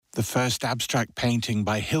The first abstract painting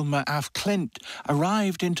by Hilma af Klint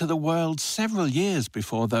arrived into the world several years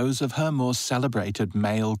before those of her more celebrated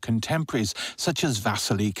male contemporaries, such as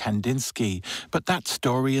Vasily Kandinsky. But that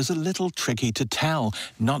story is a little tricky to tell,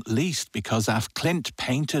 not least because af Klint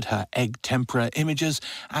painted her egg tempera images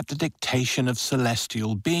at the dictation of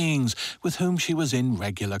celestial beings with whom she was in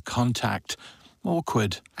regular contact.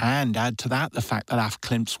 Awkward. And add to that the fact that af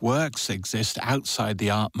Klint's works exist outside the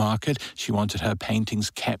art market. She wanted her paintings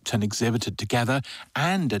kept and exhibited together,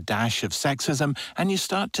 and a dash of sexism, and you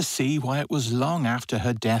start to see why it was long after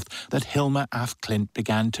her death that Hilma af Klint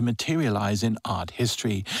began to materialize in art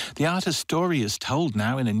history. The artist's story is told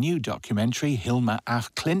now in a new documentary, Hilma af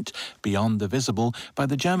Klint, Beyond the Visible, by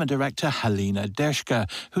the German director Helena Derschke,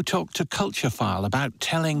 who talked to Culturefile about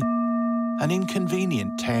telling an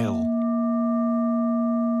inconvenient tale.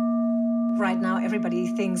 Right now, everybody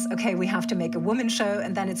thinks, okay, we have to make a women's show,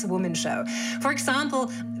 and then it's a women's show. For example,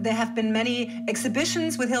 there have been many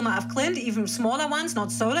exhibitions with Hilma af Klint, even smaller ones,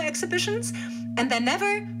 not solo exhibitions, and they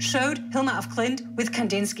never showed Hilma af Klint with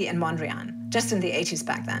Kandinsky and Mondrian, just in the 80s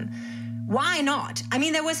back then. Why not? I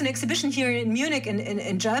mean, there was an exhibition here in Munich,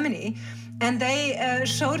 in Germany, and they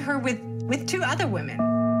showed her with two other women,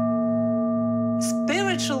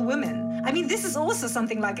 spiritual women. I mean, this is also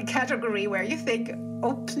something like a category where you think,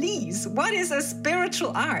 oh, please, what is a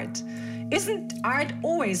spiritual art? Isn't art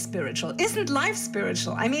always spiritual? Isn't life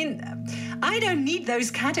spiritual? I mean, I don't need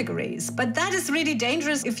those categories, but that is really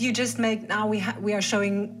dangerous if you just make, now we are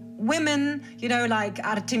showing women, you know, like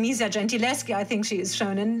Artemisia Gentileschi, I think she is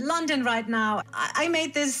shown in London right now. I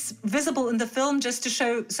made this visible in the film just to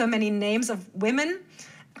show so many names of women.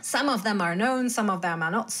 Some of them are known, some of them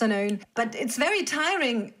are not so known, but it's very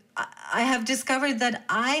tiring. I have discovered that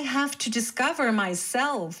I have to discover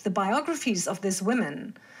myself, the biographies of these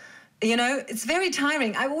women. You know, it's very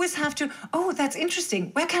tiring. I always have to, oh, that's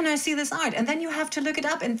interesting. Where can I see this art? And then you have to look it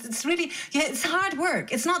up. And it's really, yeah, it's hard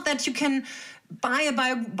work. It's not that you can buy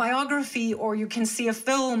a biography or you can see a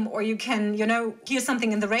film or you can, you know, hear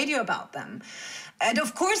something in the radio about them. And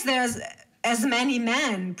of course, there's as many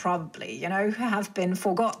men probably, you know, who have been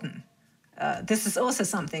forgotten. This is also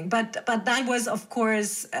something, but that was, of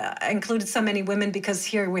course, included so many women because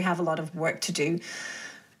here we have a lot of work to do.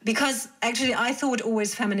 Because actually, I thought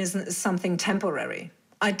always feminism is something temporary.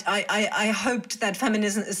 I hoped that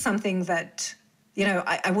feminism is something that, you know,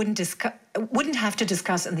 I wouldn't have to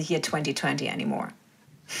discuss in the year 2020 anymore.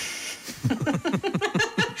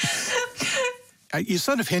 You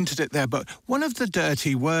sort of hinted it there, but one of the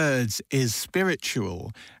dirty words is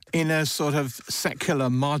spiritual. In a sort of secular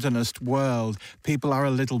modernist world, people are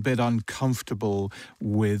a little bit uncomfortable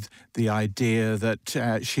with the idea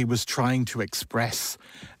that she was trying to express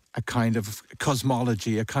a kind of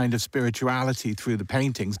cosmology, a kind of spirituality through the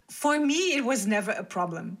paintings. For me, it was never a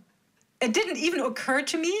problem. It didn't even occur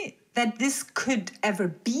to me that this could ever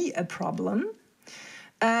be a problem.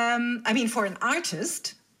 I mean, for an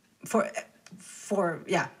artist,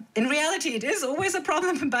 in reality, it is always a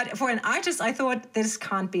problem, but for an artist, I thought this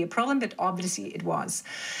can't be a problem, but obviously it was.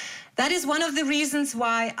 That is one of the reasons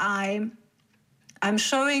why I'm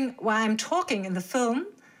talking in the film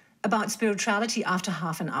about spirituality after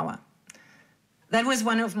half an hour. That was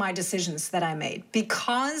one of my decisions that I made,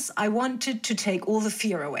 because I wanted to take all the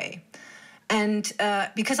fear away. And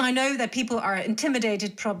because I know that people are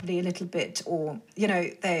intimidated probably a little bit, or, you know,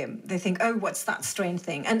 they think, oh, what's that strange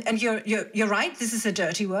thing? And you're right, this is a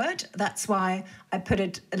dirty word. That's why I put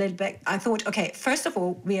it a little bit. I thought, okay, first of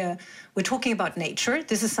all, we're talking about nature.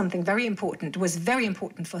 This is something very important. It was very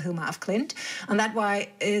important for Hilma af Klint. And that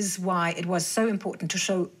is why it was so important to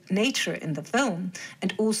show nature in the film,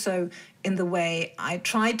 and also in the way I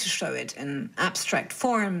tried to show it in abstract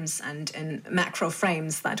forms and in macro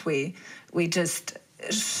frames, that we just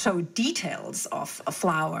show details of a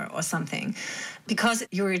flower or something, because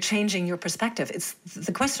you're changing your perspective.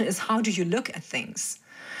 The question is, how do you look at things?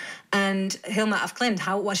 And Hilma af Klint,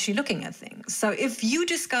 how was she looking at things? So if you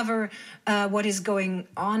discover what is going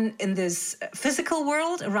on in this physical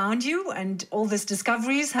world around you, and all these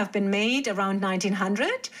discoveries have been made around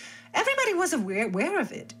 1900, everybody was aware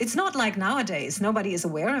of it. It's not like nowadays, nobody is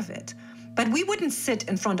aware of it. But we wouldn't sit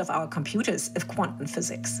in front of our computers if quantum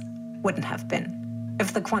physics wouldn't have been,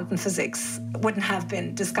 if the quantum physics wouldn't have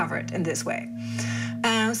been discovered in this way.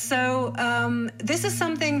 So this is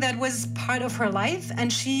something that was part of her life,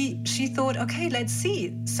 and she thought, okay, let's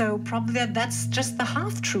see. So probably that's just the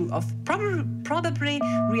half true of, probably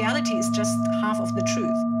reality is just half of the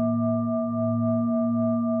truth.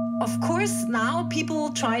 Of course, now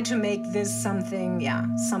people try to make this something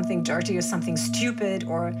dirty or something stupid,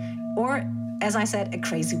 or as I said, a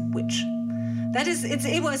crazy witch.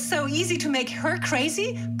 it was so easy to make her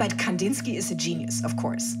crazy, but Kandinsky is a genius, of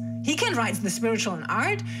course. He can write the spiritual in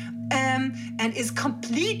art, and is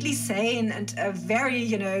completely sane and a very,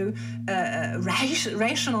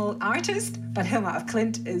 rational artist. But Hilma af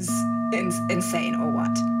Klint is insane, or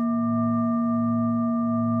what?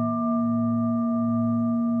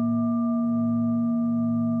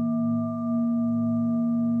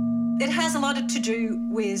 It has a lot to do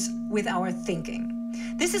with our thinking.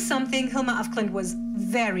 This is something Hilma af Klint was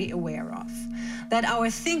very aware of, that our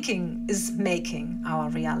thinking is making our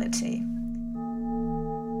reality.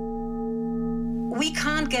 We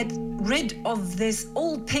can't get rid of these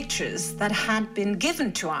old pictures that had been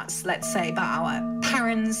given to us, let's say, by our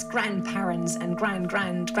parents, grandparents, and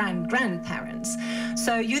grandparents.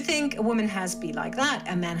 So you think a woman has to be like that,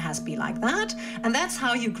 a man has to be like that, and that's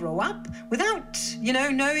how you grow up without,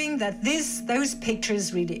 knowing that those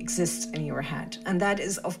pictures really exist in your head. And that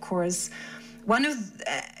is, of course,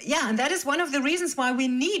 and that is one of the reasons why we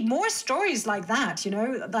need more stories like that,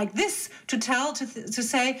 like this to tell, to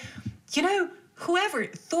say, whoever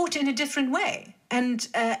thought in a different way, and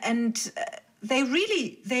the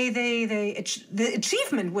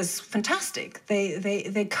achievement was fantastic.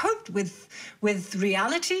 They coped with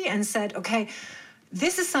reality and said, okay,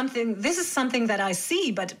 this is something that I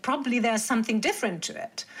see, but probably there's something different to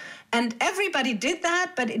it. And everybody did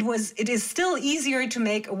that, but it is still easier to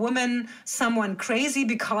make a woman someone crazy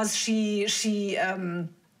because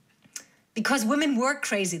because women were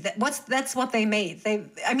crazy. That's what they made.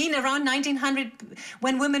 Around 1900,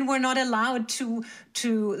 when women were not allowed to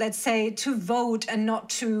let's say, to vote and not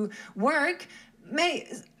to work,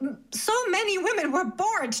 so many women were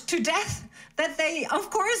bored to death that they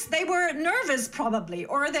were nervous probably,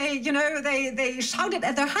 or they shouted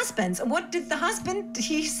at their husbands. And what did the husband?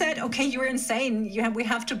 He said, okay, you're insane. We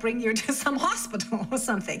have to bring you to some hospital or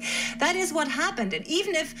something. That is what happened. And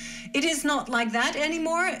even if it is not like that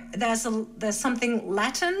anymore, there's something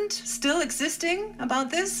latent still existing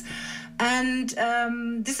about this. And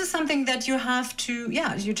this is something that you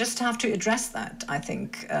just have to address that, I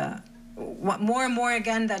think. More and more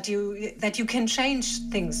again, that you can change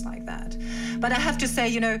things like that. But I have to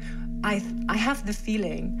say, I have the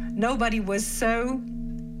feeling nobody was so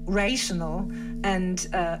rational and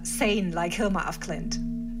sane like Hilma af Klint.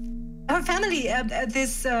 Her family,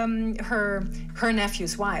 her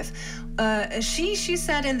nephew's wife, she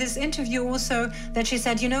said in this interview also that she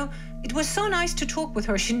said, it was so nice to talk with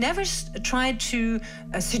her. She never tried to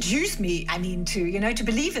seduce me, to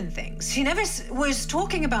believe in things. She never was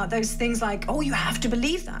talking about those things like, oh, you have to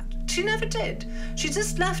believe that. She never did. She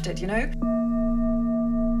just left it, She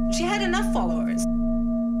had enough followers.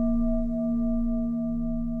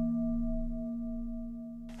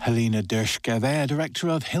 Helena Derschke there, director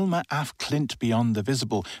of Hilma af Klint Beyond the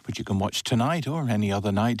Visible, which you can watch tonight or any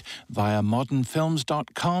other night via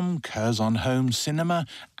modernfilms.com, Curzon Home Cinema,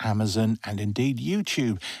 Amazon and indeed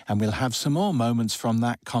YouTube. And we'll have some more moments from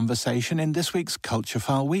that conversation in this week's Culture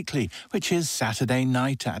File Weekly, which is Saturday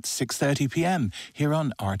night at 6:30 p.m. here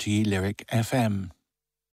on RTE Lyric FM.